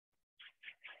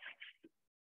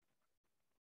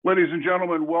Ladies and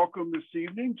gentlemen, welcome this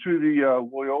evening to the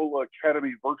Loyola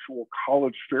Academy Virtual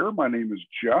College Fair. My name is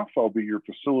Jeff. I'll be your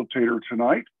facilitator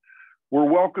tonight. We're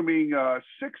welcoming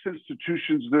 6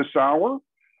 institutions this hour.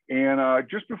 And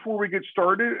just before we get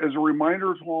started, as a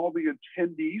reminder to all the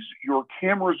attendees, your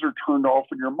cameras are turned off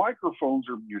and your microphones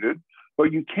are muted,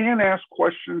 but you can ask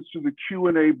questions through the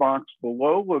Q&A box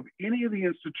below of any of the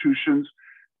institutions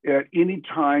at any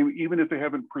time, even if they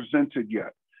haven't presented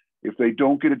yet. If they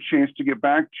don't get a chance to get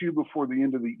back to you before the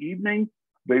end of the evening,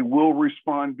 they will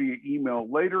respond via email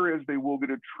later, as they will get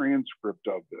a transcript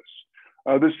of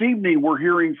this. This evening, we're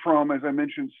hearing from, as I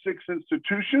mentioned, 6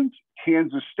 institutions: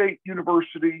 Kansas State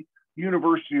University,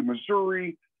 University of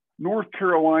Missouri, North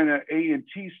Carolina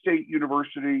A&T State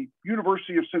University,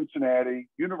 University of Cincinnati,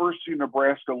 University of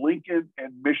Nebraska-Lincoln,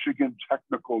 and Michigan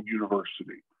Technical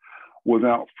University.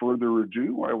 Without further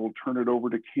ado, I will turn it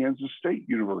over to Kansas State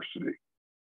University.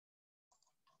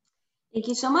 Thank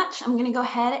you so much. I'm going to go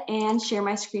ahead and share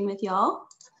my screen with y'all.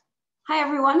 Hi,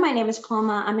 everyone. My name is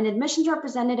Paloma. I'm an admissions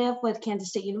representative with Kansas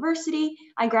State University.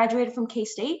 I graduated from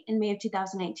K-State in May of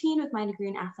 2019 with my degree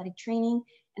in athletic training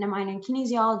and a minor in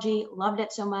kinesiology. Loved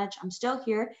it so much. I'm still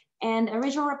here and a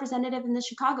regional representative in the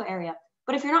Chicago area.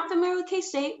 But if you're not familiar with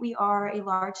K-State, we are a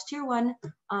large Tier 1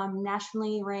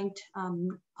 nationally ranked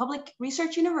public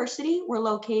research university. We're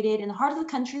located in the heart of the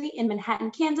country in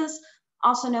Manhattan, Kansas,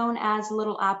 also known as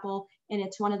Little Apple. And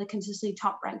it's one of the consistently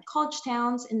top ranked college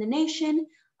towns in the nation.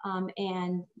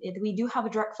 We do have a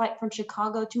direct flight from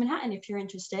Chicago to Manhattan if you're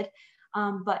interested.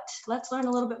 But let's learn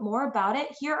a little bit more about it.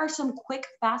 Here are some quick,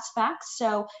 fast facts.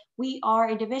 So we are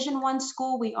a Division I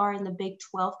school. We are in the Big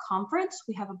 12 Conference.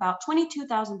 We have about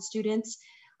 22,000 students,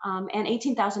 and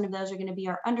 18,000 of those are going to be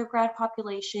our undergrad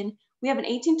population. We have an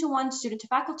 18-to-1 student to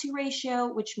faculty ratio,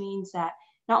 which means that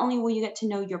not only will you get to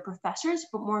know your professors,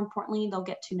 but more importantly, they'll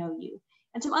get to know you.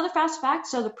 And some other fast facts.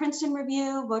 So the Princeton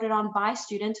Review voted on by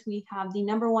students. We have the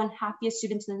 #1 happiest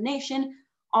students in the nation.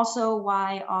 Also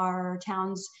why our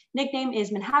town's nickname is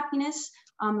Manhappiness.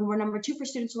 And we're #2 for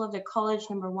students who love their college,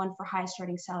 #1 for highest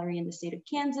starting salary in the state of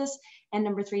Kansas, and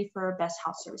 #3 for best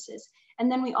house services. And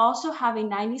then we also have a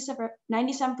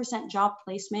 97% job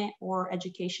placement or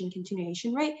education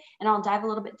continuation rate. And I'll dive a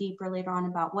little bit deeper later on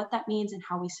about what that means and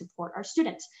how we support our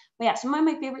students. But yeah, some of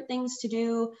my favorite things to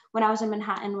do when I was in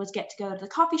Manhattan was get to go to the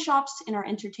coffee shops in our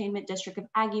entertainment district of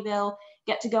Aggieville,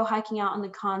 get to go hiking out on the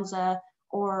Kanza,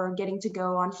 or getting to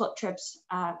go on flip trips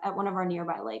at one of our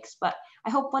nearby lakes. But I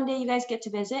hope one day you guys get to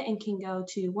visit and can go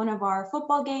to one of our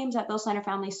football games at Bill Snyder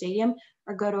Family Stadium,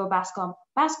 or go to a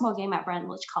basketball game at Brandon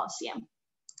Litch Coliseum.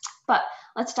 But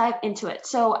let's dive into it.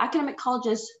 So academic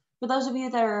colleges, for those of you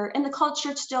that are in the college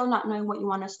search still, not knowing what you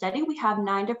want to study, we have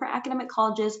 9 different academic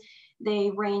colleges. They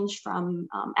range from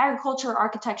agriculture,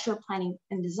 architecture, planning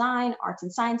and design, arts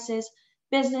and sciences,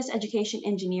 business, education,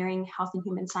 engineering, health and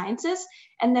human sciences.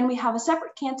 And then we have a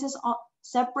separate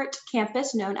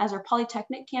campus known as our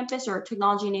Polytechnic campus, or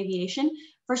technology and aviation,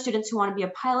 for students who want to be a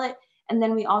pilot. And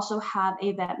then we also have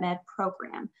a vet med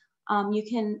program.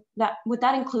 With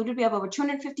that included, we have over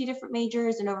 250 different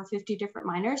majors and over 50 different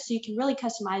minors. So you can really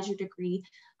customize your degree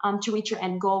to reach your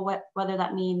end goal, whether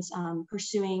that means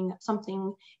pursuing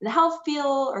something in the health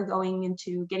field or going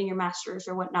into getting your master's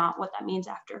or whatnot, what that means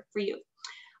after for you.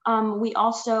 We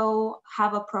also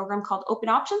have a program called Open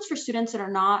Options for students that are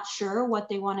not sure what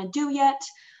they want to do yet.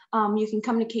 You can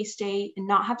come to K-State and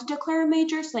not have to declare a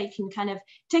major, so you can kind of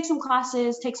take some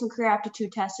classes, take some career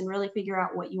aptitude tests, and really figure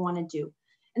out what you want to do.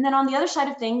 And then on the other side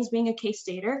of things, being a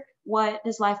K-Stater, what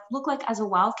does life look like as a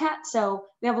Wildcat? So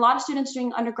we have a lot of students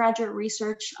doing undergraduate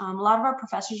research. A lot of our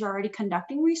professors are already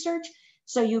conducting research,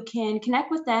 so you can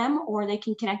connect with them, or they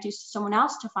can connect you to someone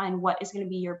else to find what is going to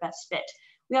be your best fit.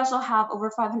 We also have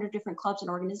over 500 different clubs and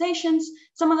organizations.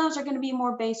 Some of those are going to be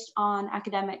more based on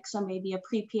academics, so maybe a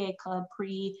pre-PA club,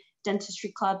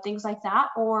 pre-dentistry club, things like that,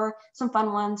 or some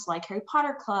fun ones like Harry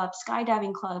Potter Club,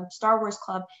 Skydiving Club, Star Wars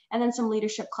Club, and then some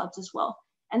leadership clubs as well.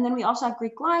 And then we also have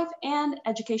Greek Life and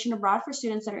Education Abroad for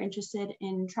students that are interested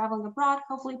in traveling abroad,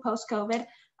 hopefully post-COVID,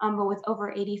 but with over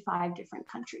 85 different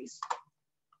countries.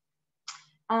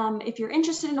 If you're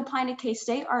interested in applying to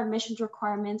K-State, our admissions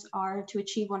requirements are to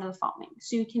achieve one of the following.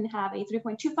 So you can have a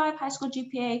 3.25 high school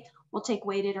GPA, we'll take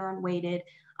weighted or unweighted,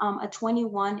 a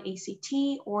 21 ACT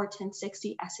or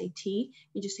 1060 SAT.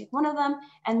 You just take one of them.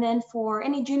 And then for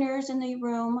any juniors in the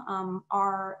room,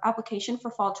 our application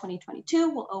for fall 2022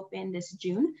 will open this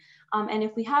June. And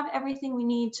if we have everything we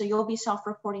need, so you'll be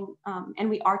self-reporting, and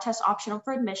we are test optional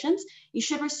for admissions, you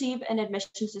should receive an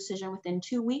admissions decision within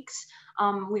 2 weeks.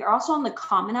 We are also on the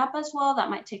Common App as well. That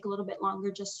might take a little bit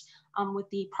longer just with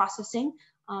the processing.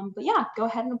 But yeah, go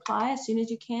ahead and apply as soon as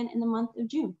you can in the month of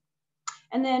June.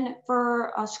 And then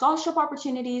for scholarship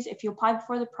opportunities, if you apply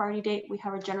before the priority date, we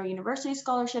have our general university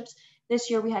scholarships. This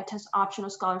year we had test optional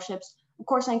scholarships. Of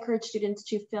course, I encourage students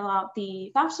to fill out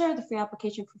the FAFSA, the free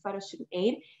application for federal student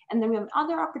aid. And then we have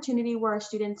another opportunity where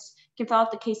students can fill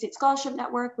out the K-State Scholarship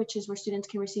Network, which is where students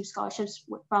can receive scholarships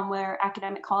from their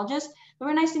academic colleges. The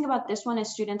very nice thing about this one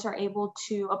is students are able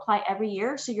to apply every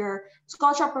year. So your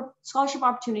scholarship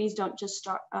opportunities don't just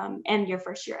start end your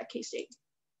first year at K-State.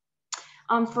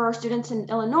 For students in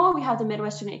Illinois, we have the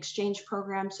Midwest Student Exchange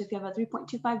Program. So if you have a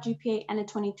 3.25 GPA and a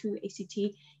 22 ACT,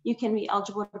 you can be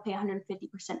eligible to pay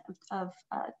 150% of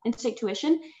in-state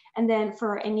tuition. And then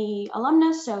for any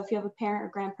alumnus, so if you have a parent or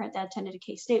grandparent that attended a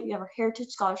K-State, we have a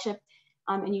Heritage Scholarship,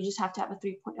 and you just have to have a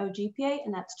 3.0 GPA,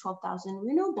 and that's $12,000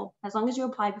 renewable, as long as you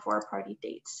apply before our priority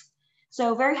dates.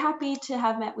 So very happy to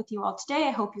have met with you all today.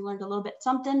 I hope you learned a little bit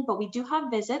something, but we do have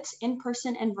visits in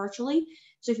person and virtually.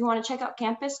 So if you want to check out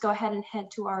campus, go ahead and head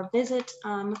to our visit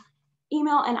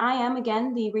email. And I am,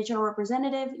 again, the regional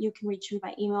representative. You can reach me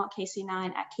by email at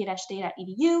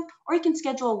kc9@k-state.edu, or you can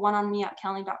schedule a one-on-me at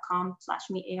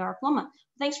calendly.com/meetarploma.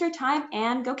 Thanks for your time,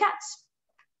 and go Cats.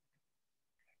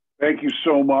 Thank you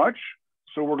so much.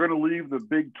 So we're going to leave the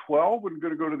Big 12 and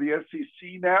going to go to the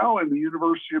SEC now and the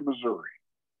University of Missouri.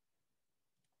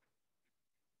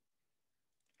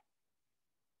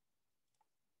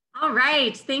 All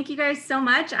right, thank you guys so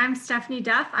much. I'm Stephanie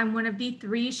Duff. I'm one of the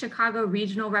 3 Chicago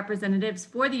regional representatives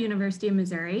for the University of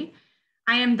Missouri.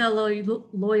 I am the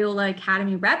Loyola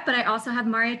Academy rep, but I also have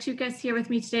Maria Chukas here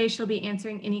with me today. She'll be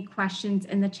answering any questions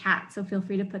in the chat, so feel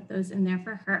free to put those in there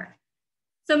for her.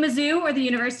 So Mizzou, or the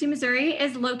University of Missouri,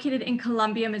 is located in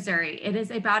Columbia, Missouri. It is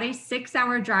about a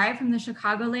 6-hour drive from the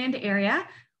Chicagoland area,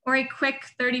 or a quick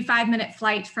 35-minute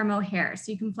flight from O'Hare,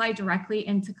 so you can fly directly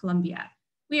into Columbia.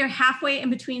 We are halfway in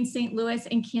between St. Louis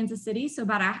and Kansas City, so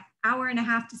about an hour and a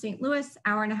half to St. Louis,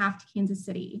 hour and a half to Kansas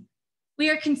City. We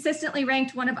are consistently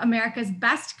ranked one of America's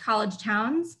best college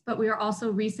towns, but we are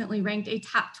also recently ranked a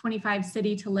top 25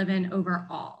 city to live in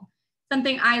overall.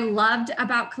 Something I loved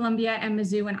about Columbia and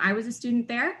Mizzou when I was a student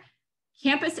there,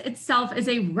 campus itself is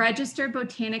a registered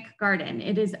botanic garden.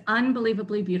 It is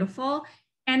unbelievably beautiful.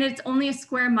 And it's only a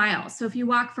square mile. So if you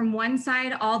walk from one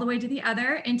side all the way to the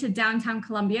other into downtown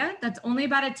Columbia, that's only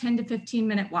about a 10 to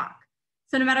 15-minute walk.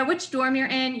 So no matter which dorm you're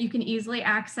in, you can easily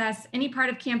access any part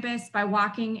of campus by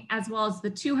walking, as well as the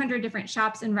 200 different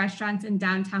shops and restaurants in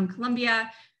downtown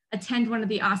Columbia, attend one of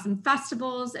the awesome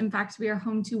festivals. In fact, we are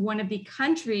home to one of the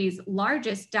country's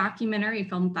largest documentary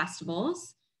film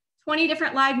festivals, 20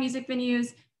 different live music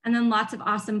venues, and then lots of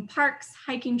awesome parks,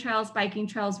 hiking trails, biking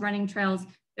trails, running trails.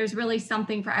 There's really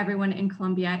something for everyone in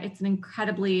Columbia. It's an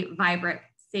incredibly vibrant,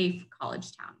 safe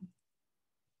college town.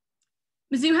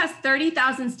 Mizzou has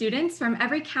 30,000 students from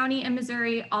every county in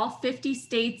Missouri, all 50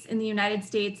 states in the United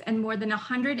States, and more than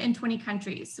 120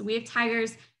 countries. So we have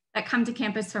Tigers that come to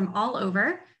campus from all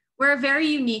over. We're a very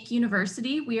unique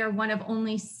university. We are one of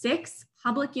only 6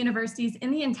 public universities in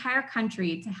the entire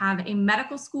country to have a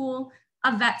medical school,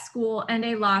 a vet school, and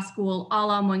a law school all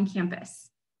on one campus.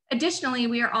 Additionally,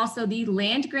 we are also the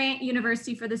land grant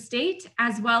university for the state,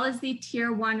 as well as the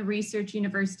Tier 1 research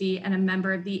university and a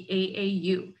member of the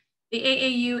AAU. The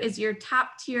AAU is your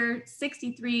top tier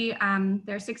 63.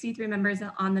 There are 63 members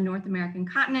on the North American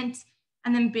continent.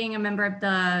 And then being a member of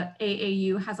the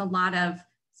AAU has a lot of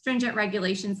stringent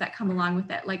regulations that come along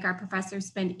with it, like our professors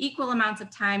spend equal amounts of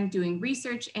time doing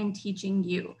research and teaching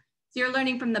you. So you're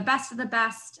learning from the best of the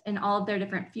best in all of their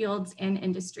different fields and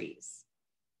industries.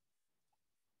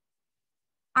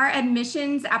 Our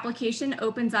admissions application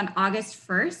opens on August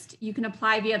 1st. You can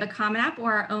apply via the Common App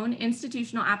or our own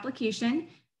institutional application.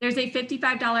 There's a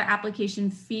 $55 application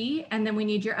fee, and then we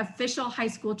need your official high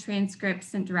school transcript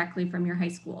sent directly from your high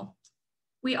school.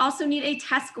 We also need a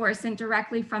test score sent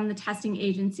directly from the testing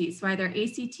agency. So either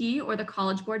ACT or the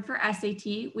College Board for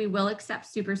SAT, we will accept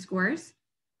super scores.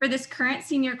 For this current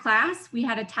senior class, we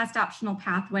had a test optional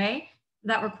pathway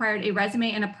that required a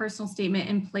resume and a personal statement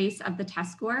in place of the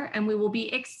test score. And we will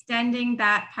be extending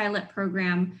that pilot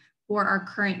program for our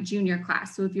current junior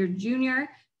class. So if you're junior,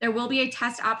 there will be a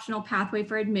test optional pathway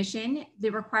for admission. The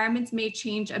requirements may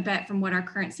change a bit from what our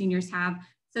current seniors have.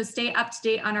 So stay up to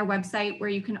date on our website, where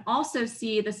you can also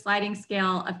see the sliding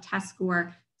scale of test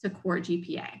score to core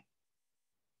GPA.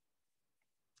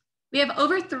 We have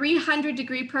over 300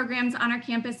 degree programs on our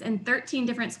campus in 13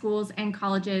 different schools and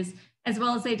colleges, as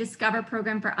well as a Discover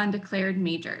program for undeclared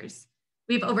majors.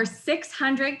 We have over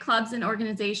 600 clubs and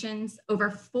organizations, over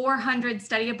 400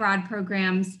 study abroad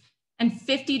programs, and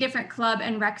 50 different club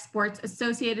and rec sports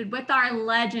associated with our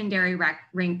legendary rec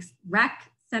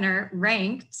Center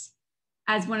ranked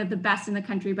as one of the best in the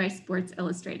country by Sports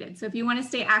Illustrated. So if you want to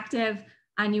stay active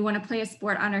and you want to play a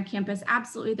sport on our campus,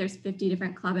 absolutely, there's 50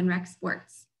 different club and rec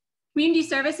sports. Community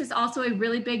service is also a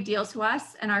really big deal to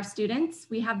us and our students.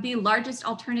 We have the largest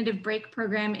alternative break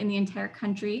program in the entire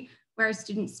country, where our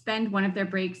students spend one of their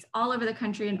breaks all over the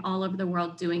country and all over the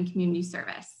world doing community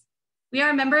service. We are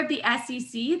a member of the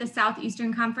SEC, the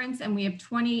Southeastern Conference, and we have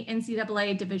 20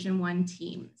 NCAA Division I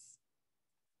teams.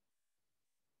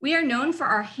 We are known for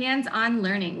our hands-on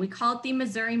learning. We call it the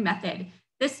Missouri Method.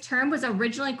 This term was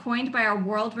originally coined by our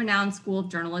world-renowned School of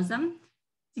Journalism.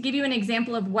 To give you an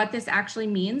example of what this actually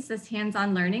means, this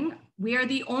hands-on learning, we are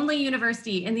the only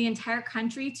university in the entire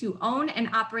country to own and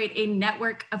operate a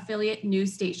network affiliate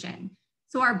news station.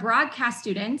 So our broadcast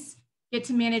students get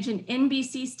to manage an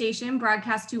NBC station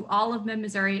broadcast to all of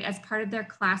Mid-Missouri as part of their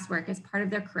classwork, as part of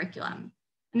their curriculum.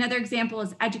 Another example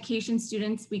is education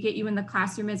students. We get you in the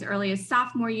classroom as early as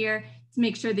sophomore year to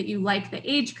make sure that you like the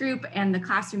age group and the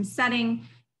classroom setting.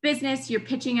 Business, you're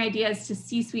pitching ideas to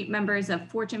C-suite members of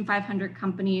Fortune 500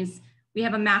 companies. We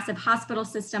have a massive hospital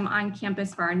system on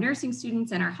campus for our nursing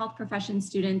students and our health profession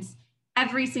students.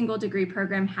 Every single degree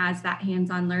program has that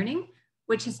hands-on learning,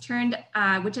 which has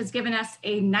given us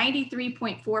a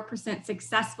 93.4%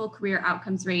 successful career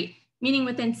outcomes rate, meaning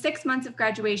within 6 months of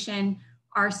graduation,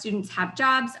 our students have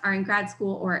jobs, are in grad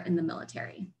school, or in the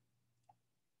military.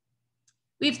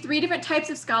 We have 3 different types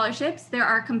of scholarships. There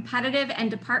are competitive and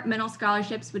departmental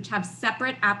scholarships, which have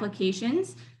separate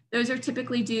applications. Those are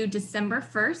typically due December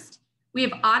 1st. We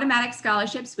have automatic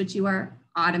scholarships, which you are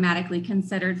automatically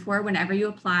considered for whenever you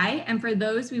apply. And for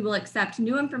those, we will accept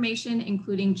new information,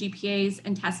 including GPAs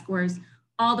and test scores,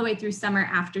 all the way through summer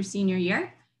after senior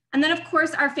year. And then, of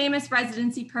course, our famous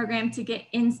residency program to get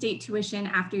in-state tuition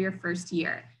after your first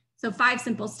year. So 5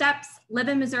 simple steps: live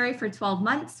in Missouri for 12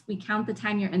 months. We count the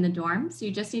time you're in the dorm. So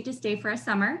you just need to stay for a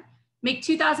summer, make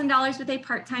 $2,000 with a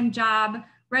part-time job,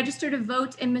 register to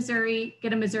vote in Missouri,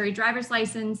 get a Missouri driver's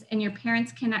license, and your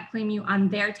parents cannot claim you on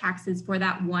their taxes for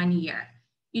that 1 year.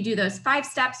 You do those 5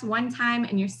 steps one time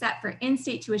and you're set for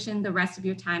in-state tuition the rest of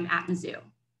your time at Mizzou.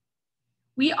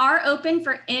 We are open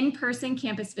for in-person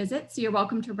campus visits, so you're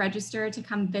welcome to register to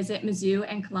come visit Mizzou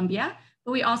and Columbia.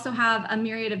 But we also have a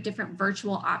myriad of different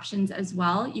virtual options as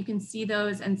well. You can see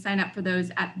those and sign up for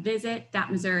those at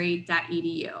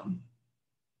visit.missouri.edu.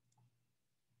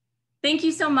 Thank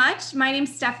you so much. My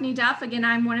name's Stephanie Duff. Again,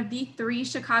 I'm one of the 3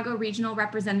 Chicago regional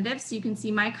representatives, so you can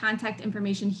see my contact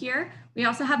information here. We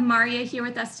also have Maria here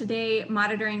with us today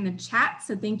monitoring the chat,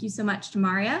 so thank you so much to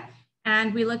Maria,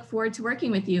 and we look forward to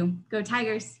working with you. Go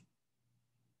Tigers.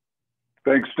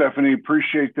 Thanks, Stephanie.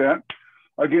 Appreciate that.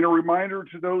 Again, a reminder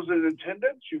to those in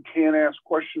attendance, you can ask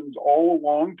questions all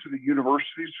along to the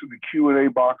universities through the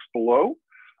Q&A box below.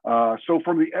 So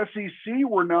from the SEC,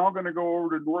 we're now going to go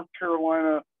over to North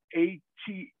Carolina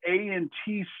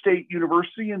A&T State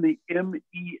University in the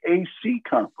MEAC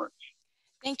conference.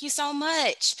 Thank you so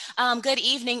much. Good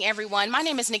evening, everyone. My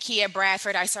name is Nakia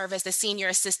Bradford. I serve as the Senior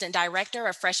Assistant Director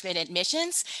of Freshman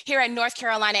Admissions here at North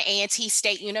Carolina A&T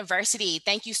State University.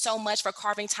 Thank you so much for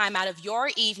carving time out of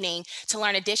your evening to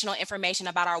learn additional information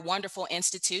about our wonderful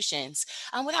institutions.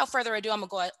 Without further ado, I'm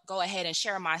going to go ahead and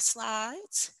share my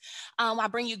slides. I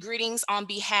bring you greetings on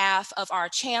behalf of our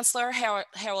Chancellor,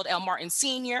 Harold L. Martin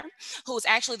Sr., who is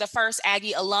actually the first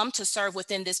Aggie alum to serve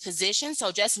within this position.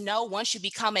 So just know, once you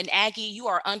become an Aggie, you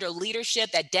are under leadership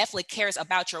that definitely cares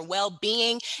about your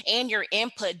well-being and your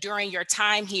input during your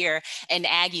time here in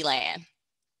Aggie land.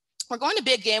 We're going to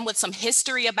begin with some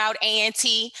history about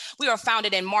A&T. We were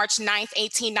founded in March 9th,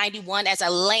 1891 as a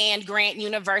land-grant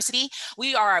university.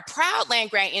 We are a proud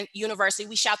land-grant university.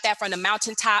 We shout that from the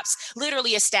mountaintops,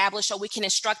 literally established so we can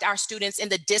instruct our students in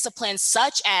the disciplines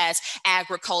such as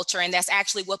agriculture, and that's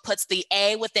actually what puts the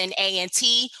A within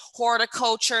A&T,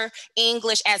 horticulture,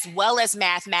 English, as well as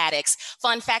mathematics.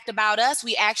 Fun fact about us,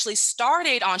 we actually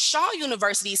started on Shaw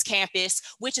University's campus,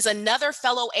 which is another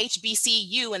fellow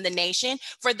HBCU in the nation.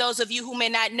 For those of you who may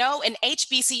not know, an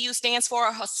HBCU stands for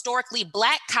a historically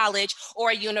Black college or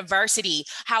a university.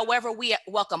 However, we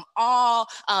welcome all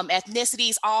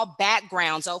ethnicities, all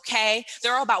backgrounds, okay?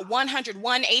 There are about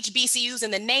 101 HBCUs in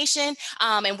the nation,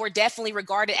 and we're definitely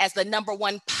regarded as the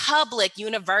 #1 public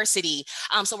university.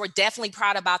 So we're definitely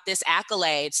proud about this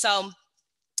accolade. So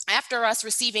After us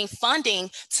receiving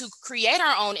funding to create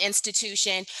our own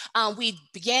institution, we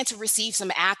began to receive some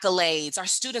accolades. Our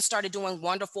students started doing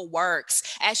wonderful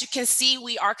works. As you can see,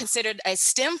 we are considered a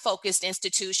STEM-focused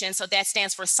institution, so that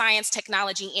stands for science,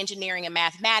 technology, engineering, and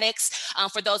mathematics,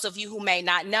 for those of you who may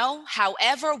not know.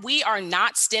 However, we are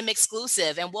not STEM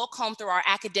exclusive, and we'll comb through our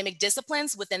academic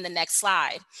disciplines within the next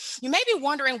slide. You may be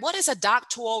wondering, what is a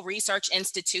doctoral research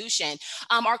institution?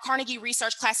 Our Carnegie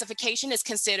Research classification is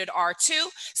considered R2.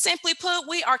 Simply put,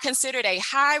 we are considered a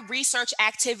high research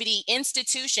activity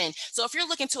institution. So if you're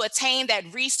looking to attain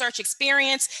that research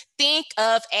experience, think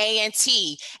of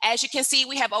A&T. As you can see,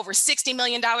 we have over $60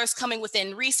 million coming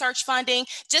within research funding.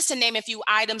 Just to name a few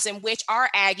items in which our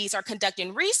Aggies are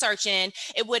conducting research in,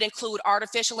 it would include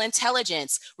artificial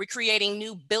intelligence. We're creating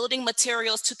new building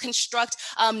materials to construct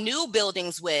new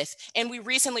buildings with. And we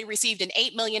recently received an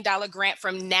 $8 million grant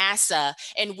from NASA,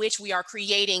 in which we are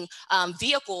creating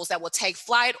vehicles that will take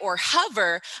flight or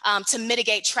hover to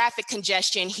mitigate traffic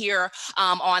congestion here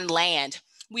on land.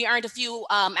 We earned a few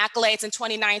accolades in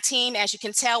 2019. As you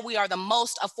can tell, we are the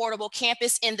most affordable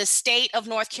campus in the state of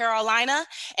North Carolina,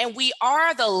 and we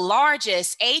are the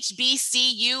largest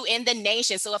HBCU in the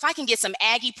nation. So if I can get some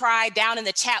Aggie pride down in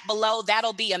the chat below,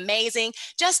 that'll be amazing.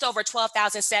 Just over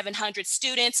 12,700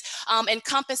 students,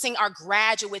 encompassing our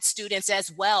graduate students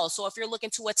as well. So if you're looking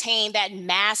to attain that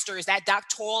master's, that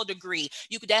doctoral degree,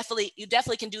 you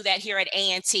definitely can do that here at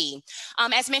A&T.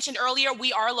 As mentioned earlier,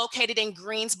 we are located in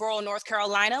Greensboro, North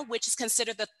Carolina, which is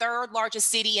considered the third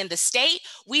largest city in the state.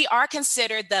 We are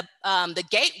considered the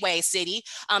gateway city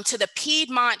to the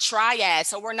Piedmont Triad.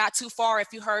 So we're not too far if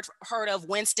you heard of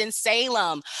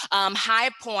Winston-Salem,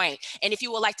 High Point. And if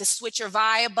you would like to switch your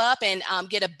vibe up and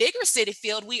get a bigger city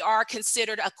field, we are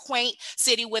considered a quaint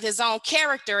city with its own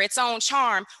character, its own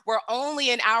charm. We're only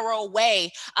an hour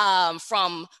away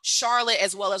from Charlotte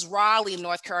as well as Raleigh,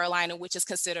 North Carolina, which is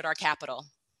considered our capital.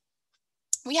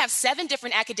 We have 7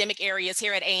 different academic areas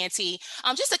here at A&T.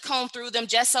 Just to comb through them,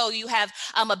 just so you have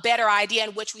a better idea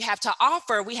in which we have to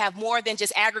offer. We have more than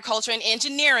just agriculture and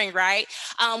engineering, right?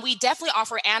 We definitely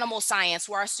offer animal science,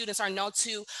 where our students are known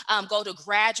to go to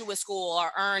graduate school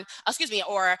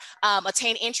or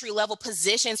attain entry-level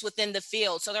positions within the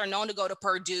field. So they're known to go to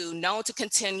Purdue, known to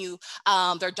continue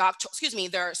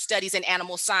their studies in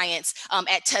animal science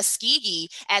at Tuskegee,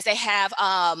 as they have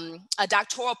a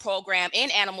doctoral program in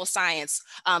animal science.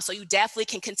 So you definitely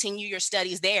can continue your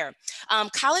studies there.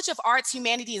 College of Arts,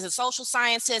 Humanities, and Social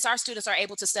Sciences, our students are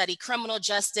able to study criminal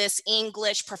justice,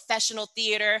 English, professional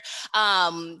theater.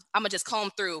 I'm gonna just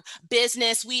comb through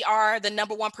business. We are the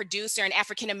 #1 producer in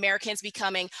African Americans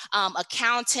becoming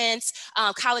accountants.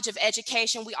 College of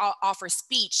Education, we all offer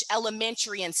speech,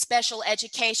 elementary, and special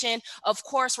education. Of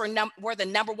course, we're the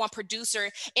 #1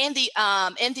 producer in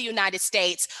the United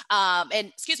States,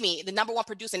 the #1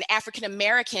 producer in African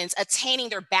Americans attaining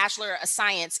their Bachelor of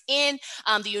Science in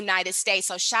the United States.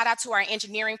 So shout out to our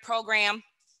engineering program.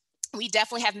 We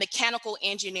definitely have mechanical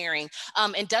engineering,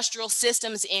 industrial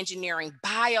systems engineering,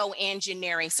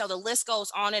 bioengineering. So the list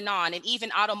goes on, and even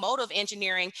automotive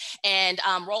engineering, and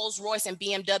Rolls-Royce and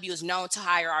BMW is known to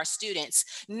hire our students.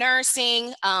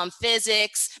 Nursing,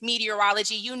 physics,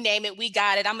 meteorology, you name it, we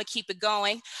got it. I'm gonna keep it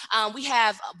going. We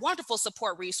have wonderful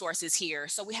support resources here.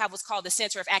 So we have what's called the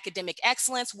Center of Academic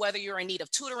Excellence, whether you're in need of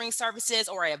tutoring services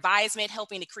or advisement,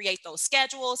 helping to create those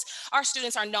schedules. Our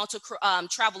students are known to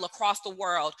travel across the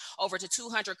world, over to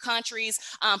 200 countries.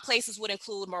 Places would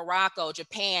include Morocco,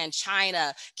 Japan,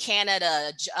 China,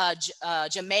 Canada,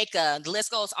 Jamaica. The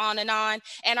list goes on. And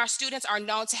our students are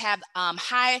known to have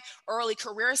high early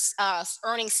career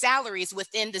earning salaries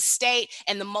within the state,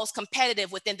 and the most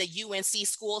competitive within the UNC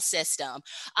school system.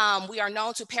 We are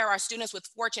known to pair our students with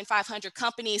Fortune 500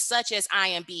 companies such as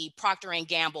IMB, Procter &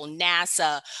 Gamble,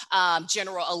 NASA,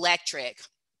 General Electric.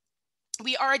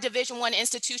 We are a Division I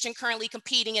institution currently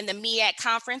competing in the MEAC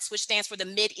conference, which stands for the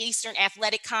Mid-Eastern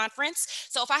Athletic Conference.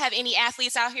 So if I have any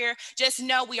athletes out here, just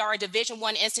know we are a Division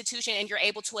I institution and you're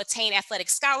able to attain athletic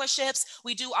scholarships.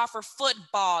 We do offer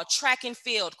football, track and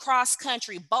field, cross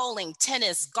country, bowling,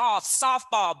 tennis, golf,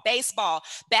 softball, baseball,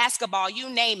 basketball, you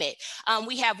name it.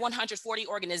 We have 140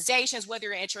 organizations, whether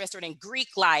you're interested in Greek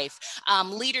life,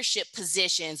 leadership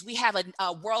positions. We have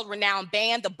a world-renowned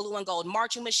band, the Blue and Gold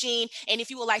Marching Machine. And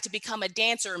if you would like to become a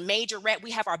dancer, majorette.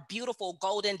 We have our beautiful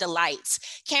golden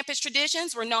delights. Campus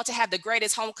traditions, we're known to have the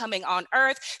greatest homecoming on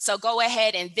earth. So go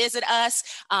ahead and visit us.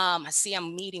 I see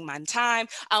I'm meeting my time.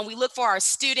 We look for our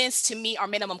students to meet our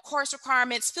minimum course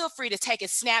requirements. Feel free to take a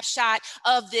snapshot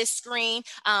of this screen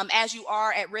as you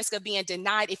are at risk of being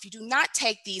denied if you do not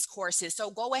take these courses. So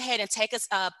go ahead and take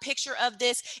a picture of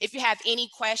this. If you have any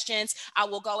questions, I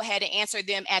will go ahead and answer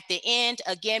them at the end.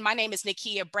 Again, my name is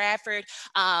Nakia Bradford,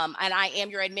 and I am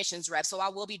your admissions rep. So I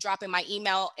will be dropping my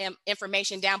email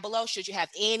information down below should you have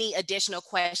any additional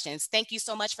questions. Thank you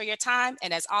so much for your time.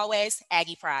 And as always,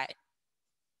 Aggie Pride.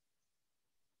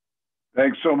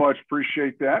 Thanks so much.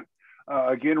 Appreciate that.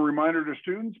 Again, a reminder to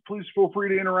students, please feel free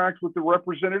to interact with the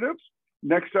representatives.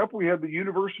 Next up, we have the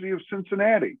University of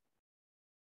Cincinnati.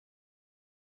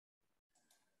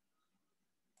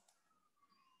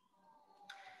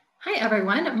 Hi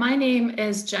everyone, my name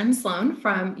is Jen Sloan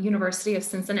from University of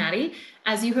Cincinnati.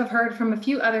 As you have heard from a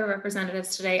few other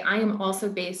representatives today, I am also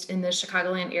based in the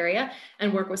Chicagoland area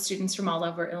and work with students from all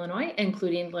over Illinois,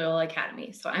 including Loyola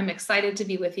Academy. So I'm excited to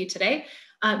be with you today.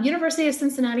 University of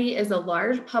Cincinnati is a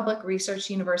large public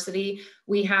research university.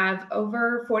 We have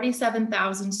over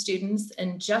 47,000 students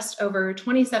and just over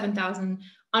 27,000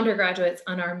 undergraduates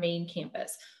on our main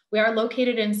campus. We are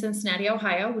located in Cincinnati,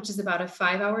 Ohio, which is about a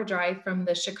 5-hour drive from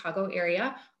the Chicago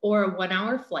area or a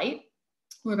 1-hour flight.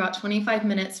 We're about 25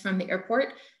 minutes from the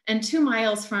airport and 2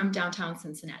 miles from downtown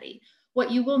Cincinnati. What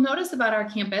you will notice about our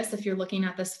campus, if you're looking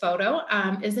at this photo,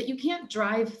 is that you can't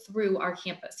drive through our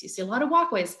campus. You see a lot of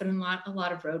walkways, but a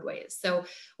lot of roadways. So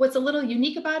what's a little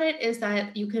unique about it is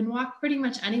that you can walk pretty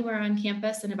much anywhere on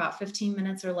campus in about 15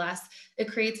 minutes or less. It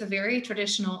creates a very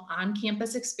traditional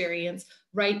on-campus experience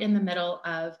right in the middle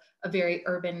of a very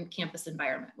urban campus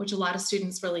environment, which a lot of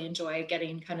students really enjoy,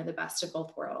 getting kind of the best of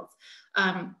both worlds.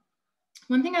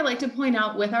 One thing I like to point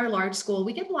out with our large school,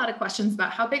 we get a lot of questions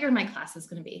about how big are my classes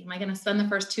going to be? Am I going to spend the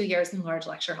first 2 years in large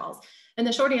lecture halls? And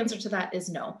the short answer to that is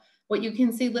no. What you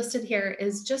can see listed here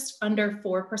is just under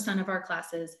 4% of our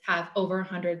classes have over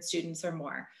 100 students or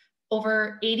more.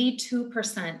 Over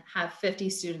 82% have 50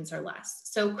 students or less.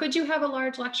 So could you have a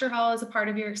large lecture hall as a part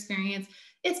of your experience?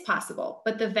 It's possible,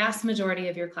 but the vast majority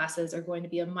of your classes are going to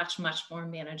be a much, much more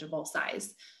manageable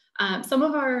size. Some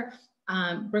of our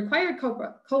required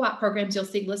co-op programs you'll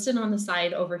see listed on the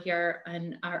side over here,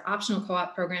 and our optional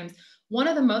co-op programs. One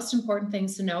of the most important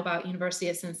things to know about University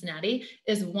of Cincinnati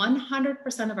is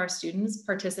 100% of our students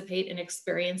participate in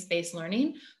experience-based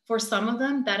learning. For some of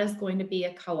them, that is going to be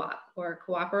a co-op or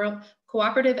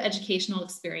cooperative educational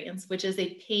experience, which is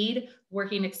a paid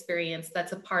working experience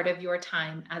that's a part of your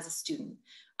time as a student.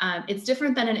 It's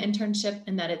different than an internship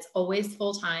in that it's always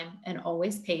full-time and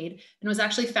always paid, and was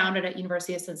actually founded at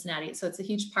University of Cincinnati. So it's a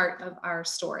huge part of our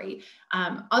story.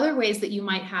 Other ways that you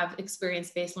might have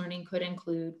experience-based learning could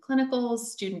include clinicals,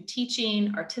 student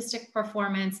teaching, artistic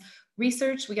performance,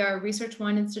 research. We are a Research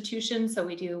One institution, so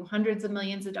we do hundreds of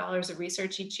millions of dollars of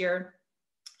research each year.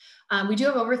 We do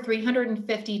have over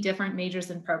 350 different majors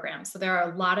and programs. So there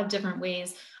are a lot of different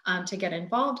ways to get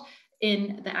involved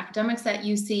in the academics that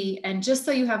you see. And just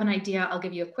so you have an idea, I'll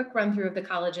give you a quick run through of the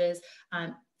colleges.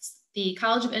 The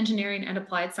College of Engineering and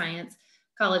Applied Science,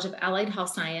 College of Allied Health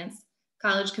Science,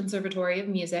 College Conservatory of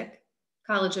Music,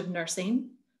 College of Nursing,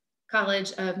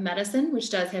 College of Medicine, which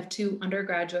does have 2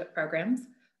 undergraduate programs,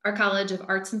 our College of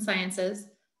Arts and Sciences,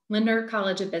 Linder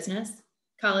College of Business,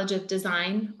 College of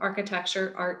Design,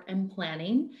 Architecture, Art, and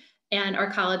Planning, and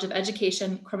our College of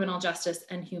Education, Criminal Justice,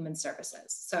 and Human Services.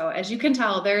 So as you can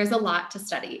tell, there is a lot to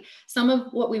study. Some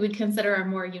of what we would consider our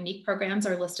more unique programs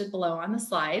are listed below on the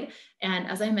slide. And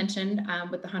as I mentioned,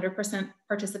 with the 100%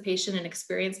 participation in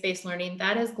experience-based learning,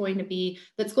 that's going to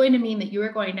mean that you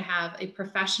are going to have a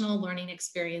professional learning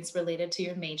experience related to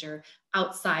your major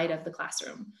outside of the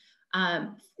classroom.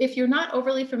 If you're not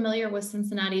overly familiar with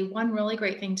Cincinnati, one really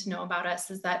great thing to know about us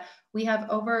is that we have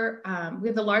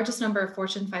the largest number of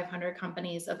Fortune 500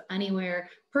 companies of anywhere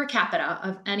per capita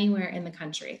of anywhere in the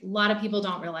country. A lot of people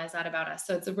don't realize that about us.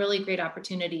 So it's a really great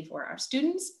opportunity for our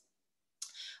students.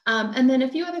 And then a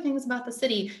few other things about the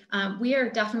city. We are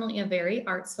definitely a very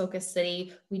arts-focused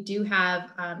city. We do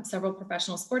have several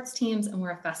professional sports teams, and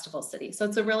we're a festival city. So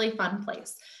it's a really fun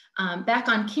place. Back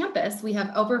on campus, we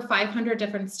have over 500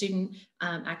 different student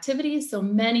activities. So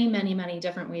many, many, many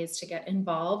different ways to get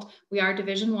involved. We are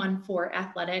Division I for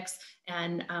athletics,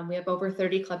 and we have over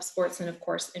 30 club sports and of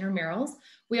course intramurals.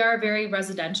 We are a very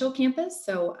residential campus.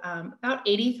 So about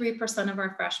 83% of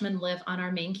our freshmen live on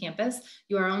our main campus.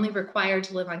 You are only required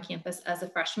to live on campus as a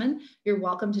freshman. You're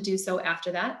welcome to do so after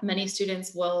that. Many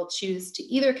students will choose to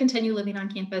either continue living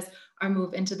on campus or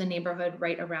move into the neighborhood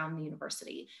right around the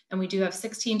university. And we do have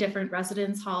 16 different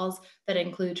residence halls that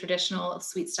include traditional,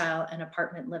 suite style, and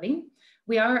apartment living.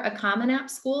 We are a Common App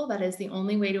school. That is the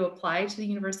only way to apply to the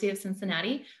University of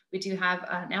Cincinnati. We do have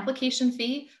an application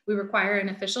fee. We require an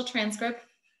official transcript,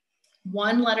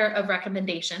 one letter of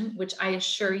recommendation, which I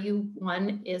assure you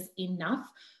one is enough.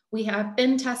 We have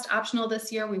been test optional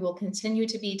this year. We will continue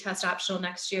to be test optional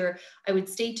next year. I would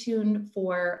stay tuned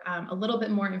for a little bit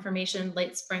more information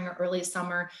late spring or early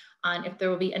summer on if there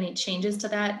will be any changes to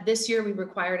that. This year, we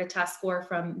required a test score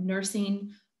from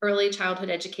nursing, early childhood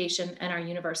education, and our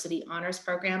university honors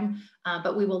program,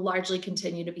 but we will largely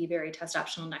continue to be very test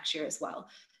optional next year as well.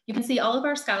 You can see all of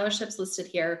our scholarships listed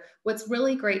here. What's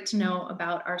really great to know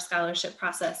about our scholarship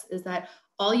process is that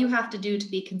all you have to do to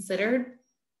be considered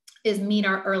is meet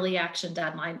our early action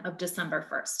deadline of December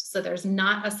 1st. So there's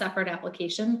not a separate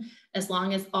application as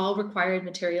long as all required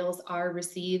materials are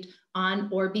received on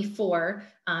or before,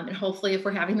 and hopefully if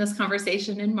we're having this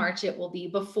conversation in March, it will be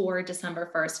before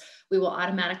December 1st, we will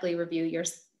automatically review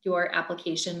your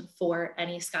application for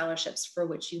any scholarships for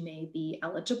which you may be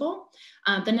eligible.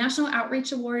 The National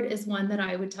Outreach Award is one that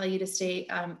I would tell you to stay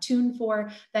tuned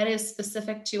for. That is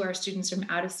specific to our students from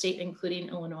out of state, including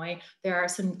Illinois. There are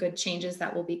some good changes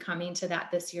that will be coming to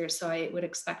that this year. So I would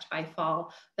expect by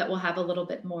fall that we'll have a little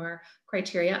bit more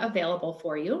criteria available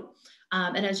for you.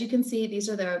 And as you can see, these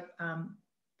are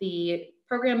the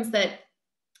programs that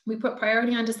we put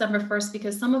priority on December 1st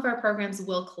because some of our programs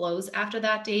will close after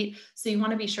that date. So you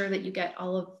want to be sure that you get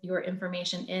all of your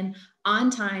information in on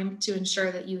time to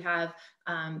ensure that you have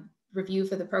review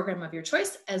for the program of your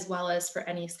choice, as well as for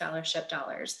any scholarship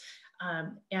dollars.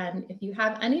 And if you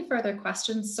have any further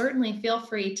questions, certainly feel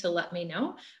free to let me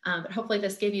know. But hopefully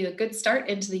this gave you a good start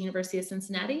into the University of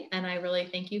Cincinnati, and I really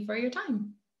thank you for your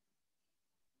time.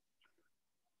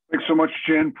 Thanks so much,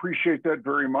 Jen. Appreciate that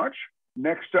very much.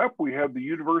 Next up, we have the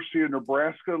University of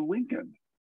Nebraska-Lincoln.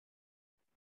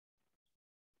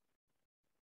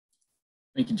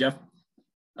 Thank you, Jeff.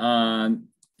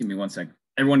 Give me one second.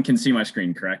 Everyone can see my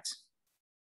screen, correct?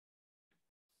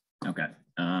 Okay.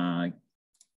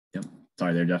 Yep.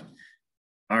 Sorry there, Jeff.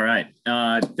 All right.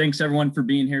 Thanks, everyone, for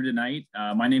being here tonight.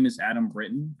 My name is Adam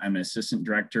Britton. I'm an assistant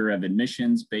director of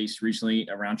admissions based regionally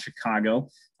around Chicago.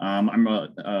 I'm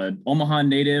a Omaha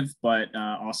native, but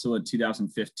also a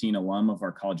 2015 alum of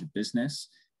our College of Business.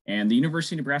 And the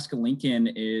University of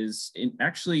Nebraska-Lincoln is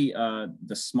actually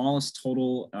the smallest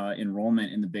total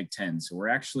enrollment in the Big Ten. So we're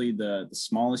actually the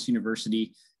smallest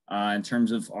university in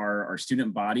terms of our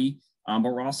student body. But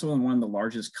we're also in one of the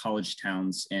largest college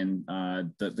towns in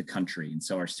the country. And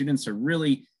so our students are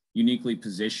really uniquely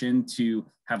positioned to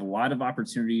have a lot of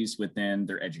opportunities within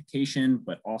their education,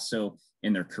 but also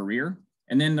in their career.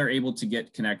 And then they're able to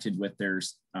get connected with their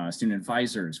student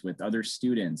advisors, with other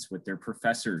students, with their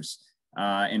professors,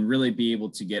 and really be able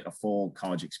to get a full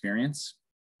college experience.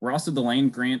 We're also the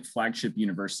Land Grant flagship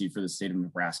university for the state of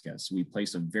Nebraska. So we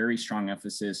place a very strong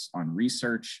emphasis on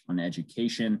research, on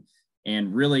education,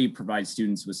 and really provide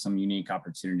students with some unique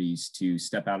opportunities to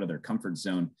step out of their comfort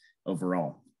zone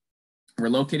overall. We're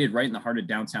located right in the heart of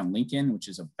downtown Lincoln, which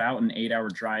is about an 8-hour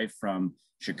drive from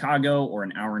Chicago or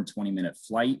an hour and 20-minute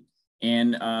flight.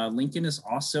 And Lincoln is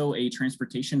also a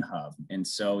transportation hub. And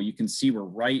so you can see we're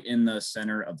right in the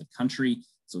center of the country.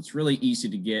 So it's really easy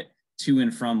to get to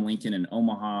and from Lincoln and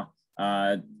Omaha,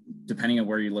 depending on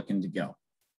where you're looking to go.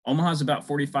 Omaha is about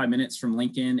 45 minutes from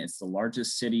Lincoln. It's the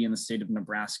largest city in the state of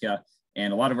Nebraska.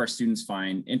 And a lot of our students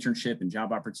find internship and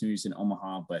job opportunities in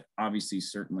Omaha, but obviously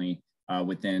certainly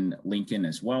within Lincoln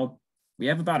as well. We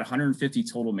have about 150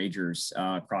 total majors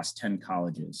across 10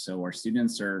 colleges. So our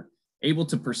students are able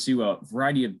to pursue a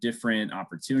variety of different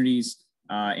opportunities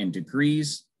and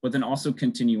degrees, but then also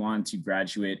continue on to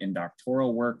graduate in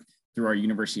doctoral work through our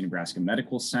University of Nebraska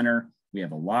Medical Center. We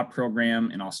have a law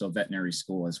program and also a veterinary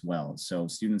school as well. So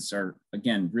students are,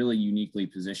 again, really uniquely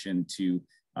positioned to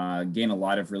gain a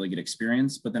lot of really good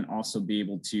experience, but then also be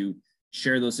able to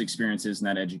share those experiences and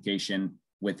that education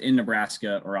within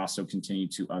Nebraska or also continue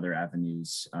to other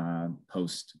avenues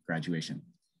post-graduation.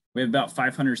 We have about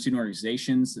 500 student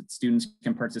organizations that students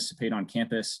can participate on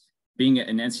campus. Being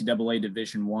an NCAA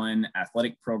Division I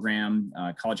athletic program,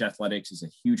 college athletics is a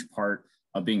huge part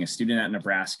of being a student at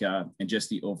Nebraska and just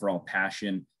the overall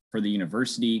passion for the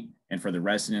university and for the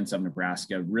residents of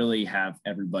Nebraska, really have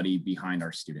everybody behind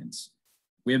our students.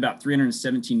 We had about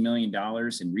 $317 million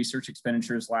in research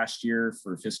expenditures last year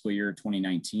for fiscal year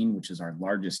 2019, which is our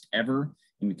largest ever.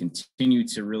 And we continue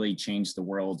to really change the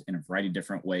world in a variety of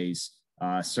different ways,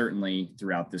 certainly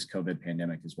throughout this COVID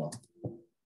pandemic as well.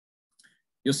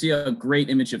 You'll see a great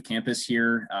image of campus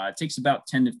here. It takes about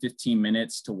 10 to 15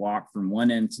 minutes to walk from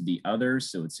one end to the other,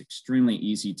 so it's extremely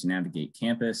easy to navigate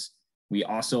campus. We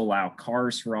also allow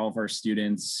cars for all of our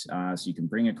students, so you can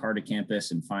bring a car to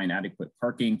campus and find adequate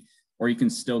parking, or you can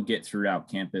still get throughout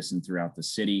campus and throughout the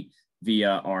city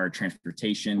via our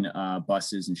transportation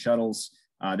buses and shuttles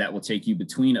that will take you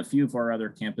between a few of our other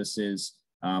campuses,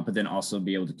 but then also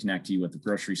be able to connect you with the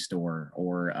grocery store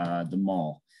or the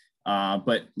mall.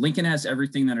 But Lincoln has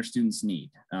everything that our students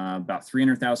need. About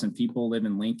 300,000 people live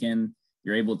in Lincoln.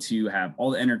 You're able to have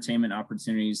all the entertainment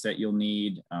opportunities that you'll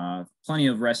need, plenty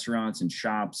of restaurants and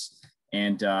shops,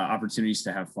 and opportunities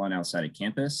to have fun outside of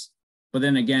campus. But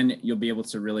then again, you'll be able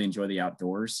to really enjoy the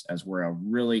outdoors, as we're a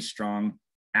really strong,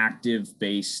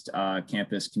 active-based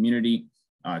campus community.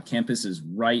 Campus is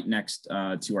right next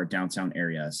to our downtown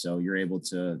area, so you're able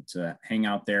to hang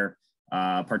out there,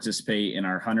 participate in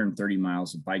our 130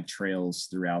 miles of bike trails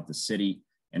throughout the city,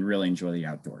 and really enjoy the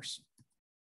outdoors.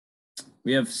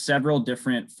 We have several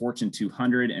different Fortune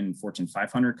 200 and Fortune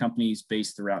 500 companies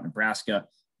based throughout Nebraska,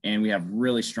 and we have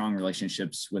really strong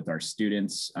relationships with our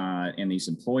students and these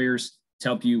employers to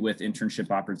help you with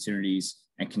internship opportunities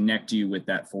and connect you with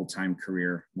that full-time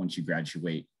career once you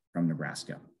graduate from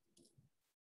Nebraska.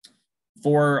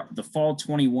 For the fall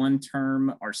 21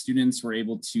 term, our students were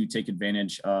able to take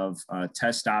advantage of a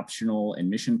test optional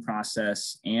admission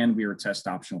process, and we were test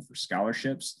optional for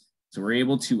scholarships. So we're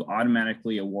able to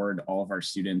automatically award all of our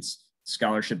students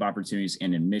scholarship opportunities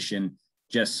and admission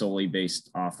just solely based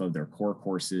off of their core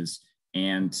courses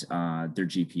and their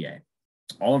GPA.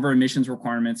 All of our admissions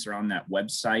requirements are on that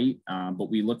website, but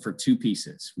we look for two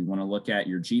pieces. We want to look at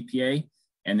your GPA,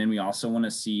 and then we also want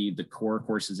to see the core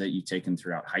courses that you've taken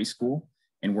throughout high school.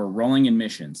 And we're rolling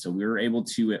admission. So we were able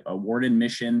to award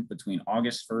admission between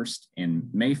August 1st and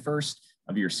May 1st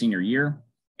of your senior year.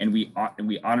 And we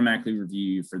automatically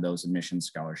review you for those admission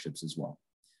scholarships as well.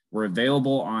 We're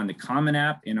available on the Common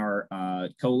App, in our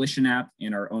Coalition app,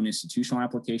 in our own institutional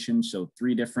application. So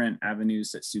 3 different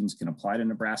avenues that students can apply to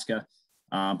Nebraska.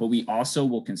 But we also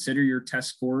will consider your test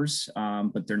scores,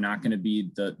 but they're not going to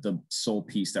be the sole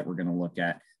piece that we're going to look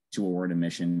at to award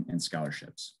admission and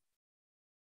scholarships.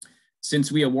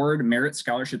 Since we award merit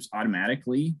scholarships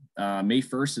automatically, May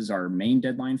 1st is our main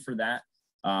deadline for that.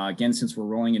 Again, since we're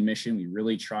rolling admission, we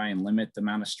really try and limit the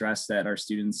amount of stress that our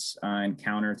students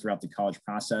encounter throughout the college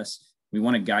process. We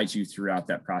want to guide you throughout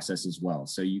that process as well.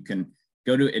 So you can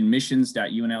go to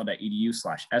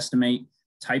admissions.unl.edu/estimate,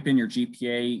 type in your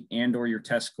GPA and or your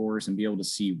test scores, and be able to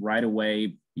see right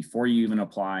away, before you even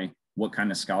apply, what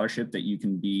kind of scholarship that you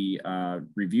can be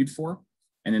reviewed for.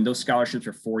 And then those scholarships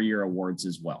are 4-year awards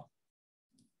as well.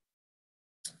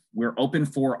 We're open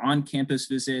for on-campus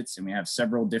visits, and we have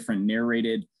several different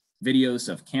narrated videos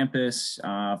of campus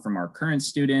from our current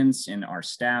students and our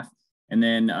staff, and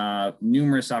then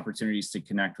numerous opportunities to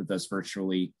connect with us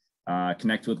virtually,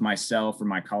 connect with myself or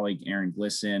my colleague, Aaron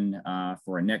Glisson,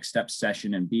 for a next step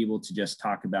session, and be able to just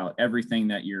talk about everything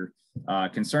that you're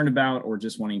concerned about or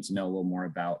just wanting to know a little more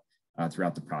about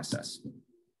throughout the process.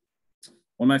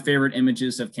 One of my favorite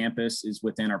images of campus is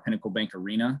within our Pinnacle Bank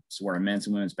Arena. So where our men's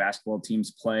and women's basketball teams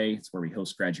play. It's where we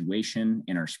host graduation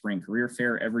and our spring career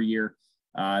fair every year.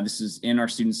 This is in our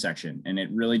student section, and it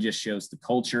really just shows the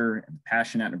culture and the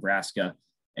passion at Nebraska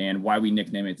and why we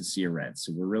nickname it the Sea of Red.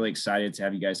 So we're really excited to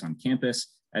have you guys on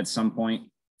campus at some point.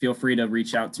 Feel free to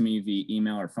reach out to me via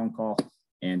email or phone call.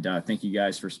 And thank you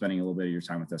guys for spending a little bit of your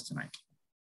time with us tonight.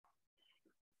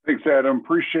 Thanks, Adam.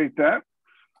 Appreciate that.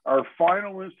 Our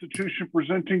final institution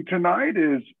presenting tonight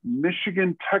is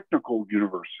Michigan Technical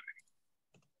University.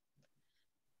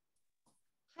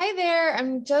 Hi there,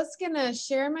 I'm just gonna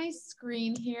share my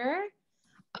screen here.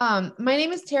 My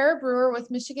name is Tara Brewer with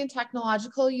Michigan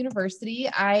Technological University.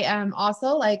 I am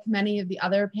also, like many of the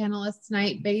other panelists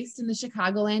tonight, based in the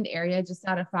Chicagoland area, just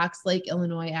out of Fox Lake,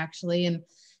 Illinois, actually, and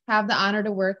have the honor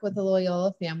to work with the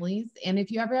Loyola families. And if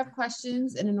you ever have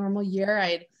questions in a normal year,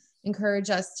 I'd encourage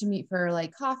us to meet for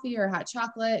like coffee or hot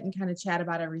chocolate and kind of chat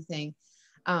about everything.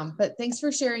 But thanks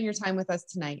for sharing your time with us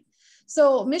tonight.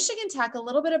 So Michigan Tech, a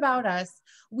little bit about us.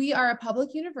 We are a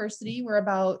public university. We're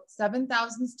about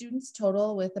 7,000 students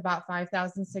total with about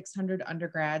 5,600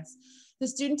 undergrads. The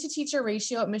student to teacher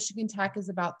ratio at Michigan Tech is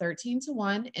about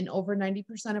 13:1, and over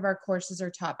 90% of our courses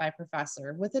are taught by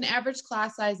professor with an average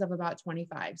class size of about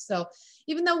 25. So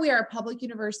even though we are a public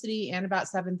university and about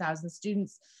 7,000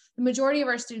 students, the majority of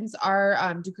our students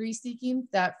are degree seeking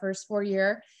that first 4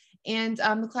 year, and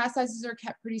the class sizes are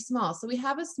kept pretty small. So we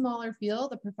have a smaller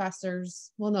field. The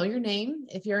professors will know your name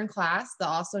if you're in class. They'll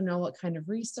also know what kind of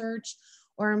research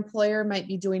or employer might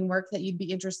be doing work that you'd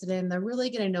be interested in. They're really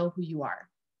going to know who you are.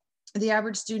 The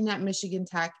average student at Michigan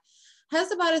Tech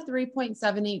has about a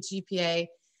 3.78 GPA.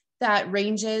 That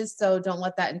ranges, so don't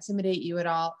let that intimidate you at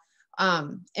all.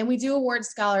 And we do award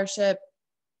scholarship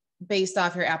based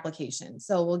off your application.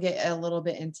 So we'll get a little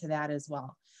bit into that as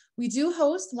well. We do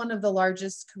host one of the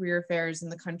largest career fairs in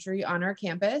the country on our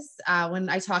campus. When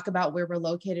I talk about where we're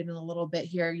located in a little bit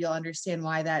here, you'll understand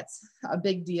why that's a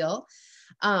big deal.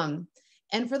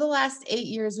 And for the last 8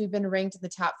 years, we've been ranked in the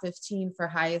top 15 for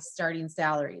highest starting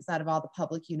salaries out of all the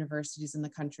public universities in the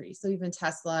country. So even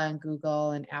Tesla and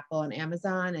Google and Apple and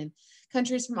Amazon and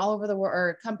countries from all over the world,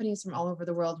 or companies from all over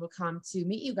the world, will come to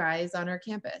meet you guys on our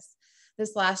campus.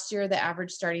 This last year, the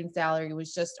average starting salary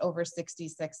was just over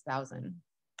 $66,000.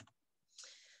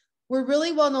 We're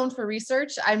really well known for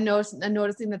research. I'm noticing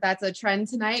that that's a trend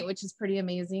tonight, which is pretty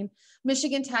amazing.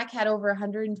 Michigan Tech had over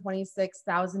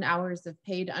 126,000 hours of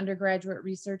paid undergraduate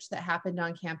research that happened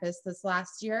on campus this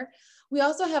last year. We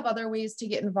also have other ways to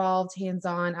get involved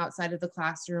hands-on outside of the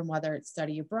classroom, whether it's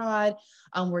study abroad,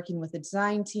 working with a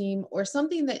design team, or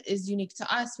something that is unique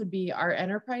to us would be our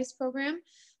enterprise program.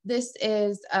 This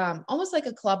is almost like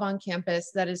a club on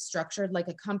campus that is structured like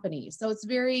a company. So it's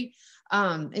very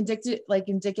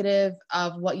indicative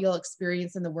of what you'll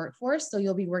experience in the workforce. So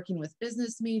you'll be working with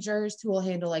business majors who will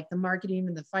handle like the marketing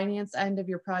and the finance end of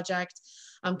your project,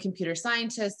 computer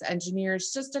scientists,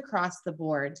 engineers, just across the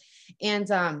board.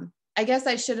 And I guess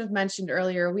I should have mentioned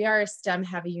earlier, we are a STEM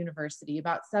heavy university.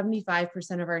 About 75%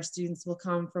 of our students will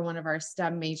come from one of our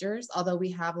STEM majors, although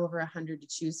we have over 100 to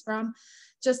choose from.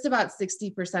 Just about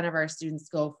 60% of our students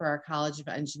go for our College of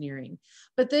Engineering.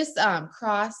 But this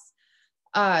cross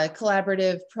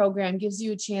collaborative program gives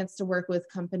you a chance to work with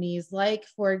companies like,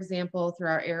 for example, through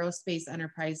our aerospace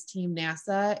enterprise team,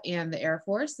 NASA and the Air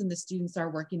Force, and the students are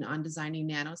working on designing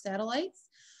nanosatellites.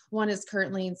 One is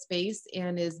currently in space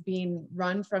and is being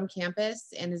run from campus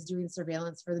and is doing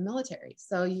surveillance for the military.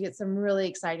 So you get some really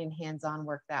exciting hands-on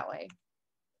work that way.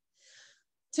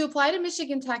 To apply to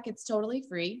Michigan Tech, it's totally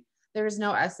free. There is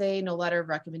no essay, no letter of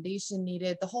recommendation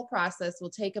needed. The whole process will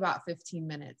take about 15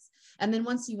 minutes. And then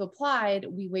once you've applied,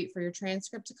 we wait for your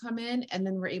transcript to come in, and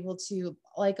then we're able to,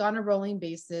 like on a rolling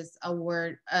basis,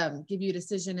 give you a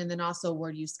decision and then also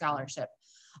award you scholarship.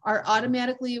 Our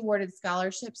automatically awarded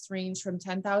scholarships range from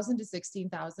 $10,000 to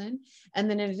 $16,000. And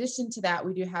then in addition to that,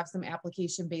 we do have some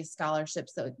application-based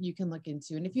scholarships that you can look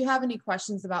into. And if you have any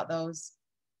questions about those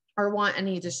or want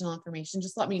any additional information,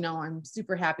 just let me know. I'm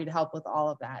super happy to help with all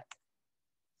of that.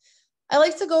 I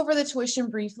like to go over the tuition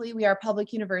briefly. We are a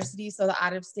public university, so the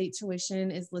out-of-state tuition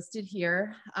is listed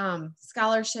here.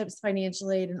 Scholarships,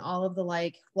 financial aid, and all of the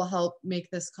like will help make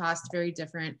this cost very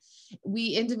different. We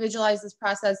individualize this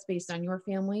process based on your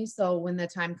family, so when the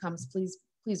time comes,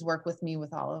 please work with me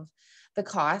with all of the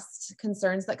cost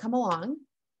concerns that come along.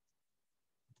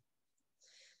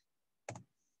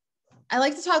 I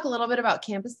like to talk a little bit about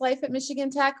campus life at Michigan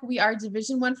Tech. We are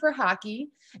Division I for hockey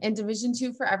and Division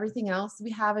II for everything else.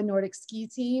 We have a Nordic ski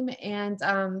team, and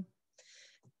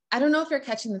I don't know if you're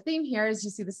catching the theme here as you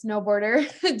see the snowboarder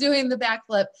doing the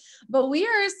backflip, but we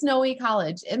are a snowy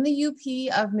college in the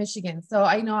UP of Michigan. So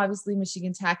I know obviously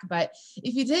Michigan Tech, but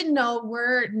if you didn't know,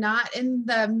 we're not in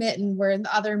the mitten, we're in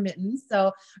the other mitten.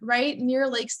 So right near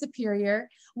Lake Superior,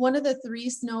 one of the 3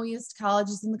 snowiest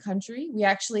colleges in the country. We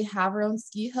actually have our own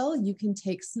ski hill. You can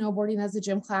take snowboarding as a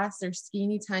gym class or ski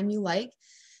anytime you like.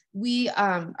 We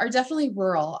are definitely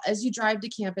rural. As you drive to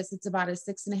campus, it's about a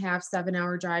 6.5,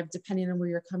 7-hour drive, depending on where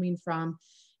you're coming from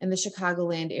in the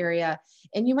Chicagoland area.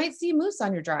 And you might see moose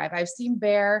on your drive. I've seen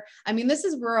bear. I mean, this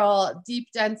is rural, deep,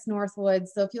 dense Northwoods.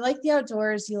 So if you like the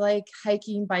outdoors, you like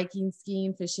hiking, biking,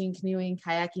 skiing, fishing, canoeing,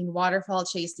 kayaking, waterfall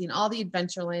chasing, all the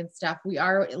Adventureland stuff, we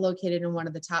are located in one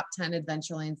of the top 10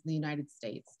 Adventurelands in the United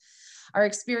States. Our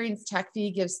Experience Tech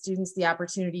Fee gives students the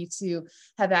opportunity to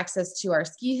have access to our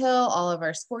ski hill, all of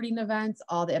our sporting events,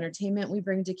 all the entertainment we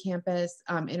bring to campus,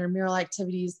 intramural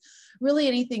activities, really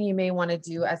anything you may want to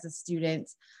do as a student.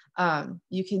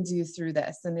 you can do through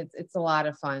this. And it's a lot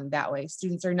of fun that way.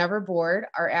 Students are never bored.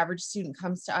 Our average student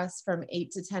comes to us from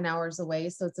 8 to 10 hours away.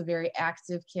 So it's a very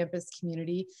active campus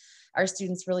community. Our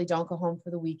students really don't go home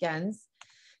for the weekends.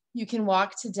 You can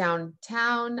walk to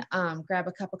downtown, grab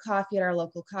a cup of coffee at our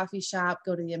local coffee shop,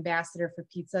 go to the Ambassador for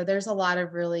pizza. There's a lot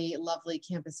of really lovely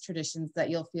campus traditions that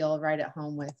you'll feel right at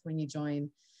home with when you join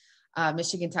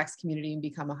Michigan Tech's community and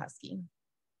become a Husky.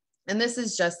 And this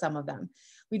is just some of them.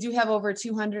 We do have over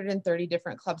 230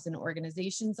 different clubs and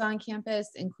organizations on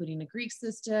campus, including a Greek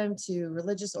system, to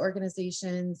religious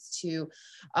organizations, to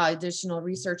additional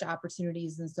research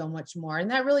opportunities, and so much more.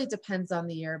 And that really depends on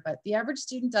the year, but the average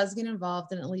student does get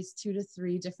involved in at least 2 to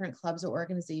 3 different clubs or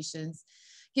organizations,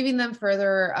 giving them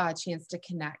further chance to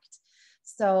connect.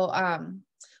 So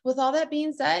with all that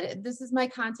being said, this is my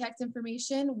contact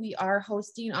information. We are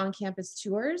hosting on-campus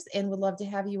tours and would love to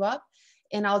have you up.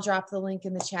 And I'll drop the link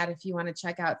in the chat if you want to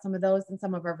check out some of those and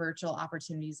some of our virtual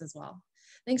opportunities as well.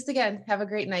 Thanks again. Have a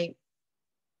great night.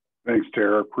 Thanks,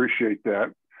 Tara. Appreciate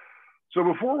that. So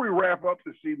before we wrap up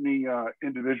this evening,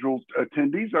 individual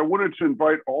attendees, I wanted to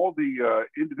invite all the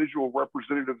individual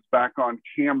representatives back on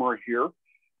camera here.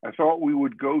 I thought we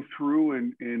would go through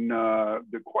and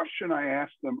the question I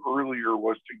asked them earlier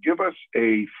was to give us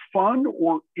a fun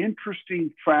or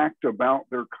interesting fact about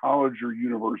their college or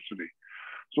university.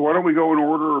 So why don't we go in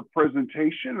order of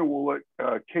presentation, and we'll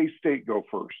let K-State go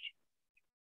first.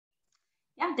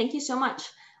 Yeah, thank you so much.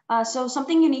 So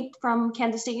something unique from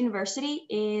Kansas State University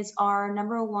is our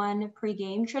 #1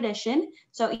 pregame tradition.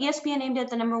 So ESPN named it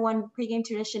the #1 pregame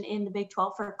tradition in the Big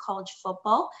 12 for college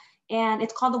football, and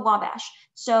it's called the Wabash.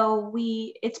 So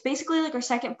it's basically like our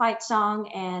second fight song,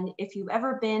 and if you've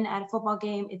ever been at a football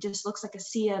game, it just looks like a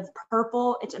sea of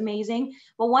purple. It's amazing.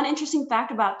 But one interesting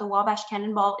fact about the Wabash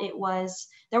Cannonball,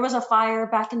 there was a fire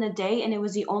back in the day, and it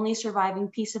was the only surviving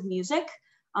piece of music.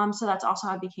 So that's also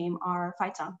how it became our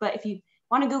fight song. But if you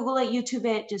want to Google it, YouTube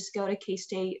it, just go to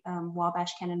K-State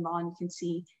Wabash Cannonball, and you can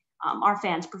see our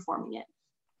fans performing it.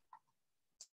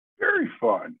 Very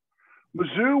fun.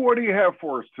 Mizzou, what do you have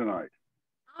for us tonight?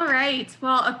 All right.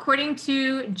 Well, according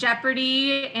to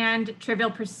Jeopardy and Trivial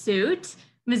Pursuit,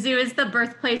 Mizzou is the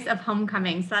birthplace of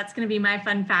homecoming. So that's going to be my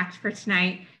fun fact for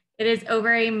tonight. It is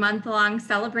over a month-long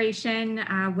celebration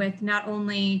with not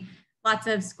only lots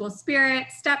of school spirit,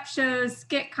 step shows,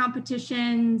 skit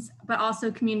competitions, but also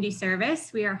community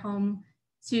service. We are home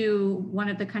to one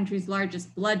of the country's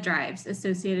largest blood drives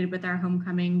associated with our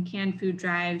homecoming, canned food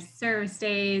drives, service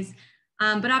days,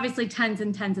 but obviously tons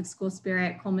and tons of school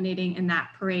spirit culminating in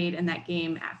that parade and that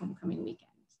game at homecoming weekend.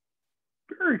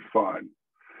 Very fun.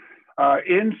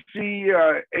 NC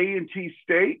A&T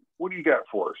State, what do you got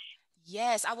for us?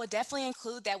 Yes, I would definitely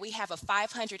include that we have a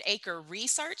 500-acre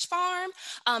research farm.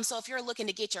 So if you're looking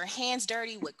to get your hands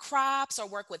dirty with crops or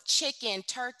work with chicken,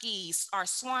 turkeys, our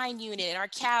swine unit, our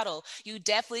cattle, you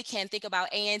definitely can think about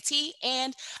A&T.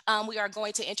 And we are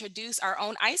going to introduce our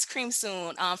own ice cream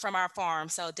soon from our farm.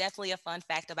 So definitely a fun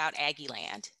fact about Aggie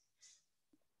Land.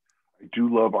 I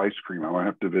do love ice cream. I might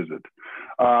have to visit.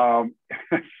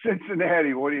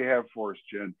 Cincinnati, what do you have for us,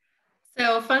 Jen?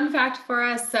 So fun fact for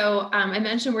us. So I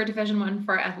mentioned we're Division I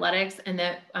for athletics, and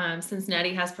that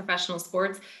Cincinnati has professional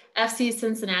sports. FC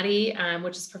Cincinnati,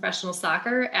 which is professional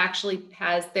soccer, actually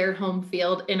has their home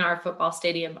field in our football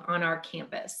stadium on our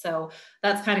campus. So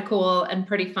that's kind of cool and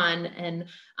pretty fun. And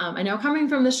I know coming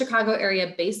from the Chicago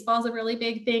area, baseball is a really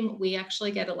big thing. We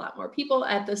actually get a lot more people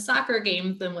at the soccer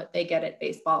games than what they get at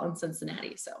baseball in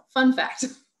Cincinnati. So fun fact.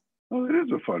 Well, it is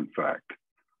a fun fact.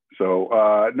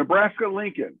 So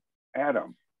Nebraska-Lincoln.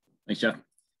 Adam. Thanks, Jeff.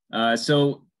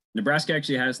 So Nebraska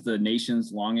actually has the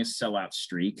nation's longest sellout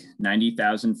streak,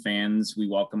 90,000 fans we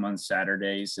welcome on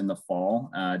Saturdays in the fall,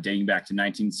 dating back to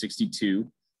 1962.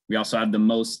 We also have the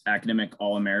most academic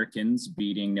All-Americans,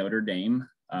 beating Notre Dame.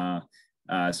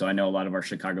 So I know a lot of our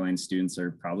Chicagoland students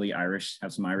are probably Irish,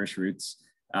 have some Irish roots.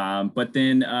 But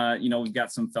then, we've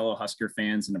got some fellow Husker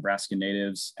fans and Nebraska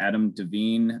natives, Adam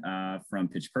Devine from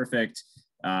Pitch Perfect,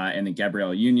 and then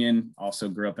Gabrielle Union also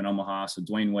grew up in Omaha. So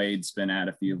Dwayne Wade's been at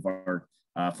a few of our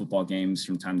football games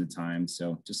from time to time.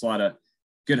 So just a lot of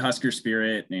good Husker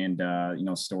spirit and,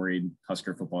 storied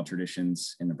Husker football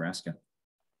traditions in Nebraska.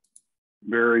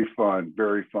 Very fun,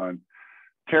 very fun.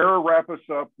 Tara, wrap us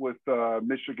up with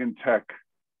Michigan Tech.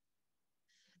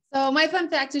 So my fun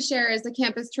fact to share is a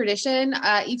campus tradition.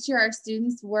 Each year our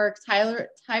students work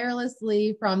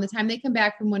tirelessly from the time they come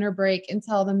back from winter break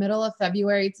until the middle of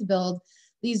February to build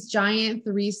these giant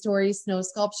 3-story snow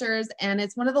sculptures. And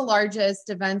it's one of the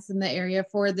largest events in the area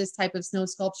for this type of snow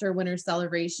sculpture winter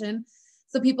celebration.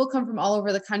 So people come from all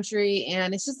over the country,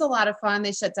 and it's just a lot of fun.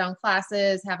 They shut down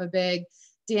classes, have a big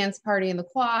dance party in the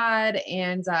quad,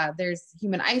 and there's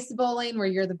human ice bowling where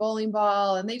you're the bowling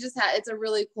ball, and they just have, it's a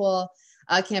really cool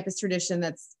campus tradition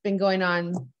that's been going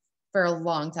on for a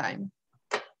long time.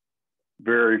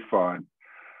 Very fun.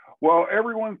 Well,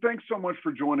 everyone, thanks so much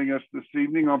for joining us this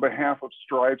evening. On behalf of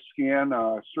StriveScan,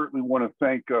 I certainly want to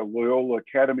thank Loyola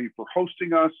Academy for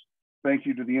hosting us. Thank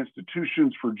you to the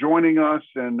institutions for joining us,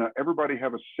 and everybody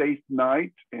have a safe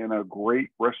night and a great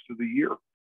rest of the year.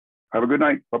 Have a good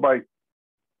night. Bye-bye.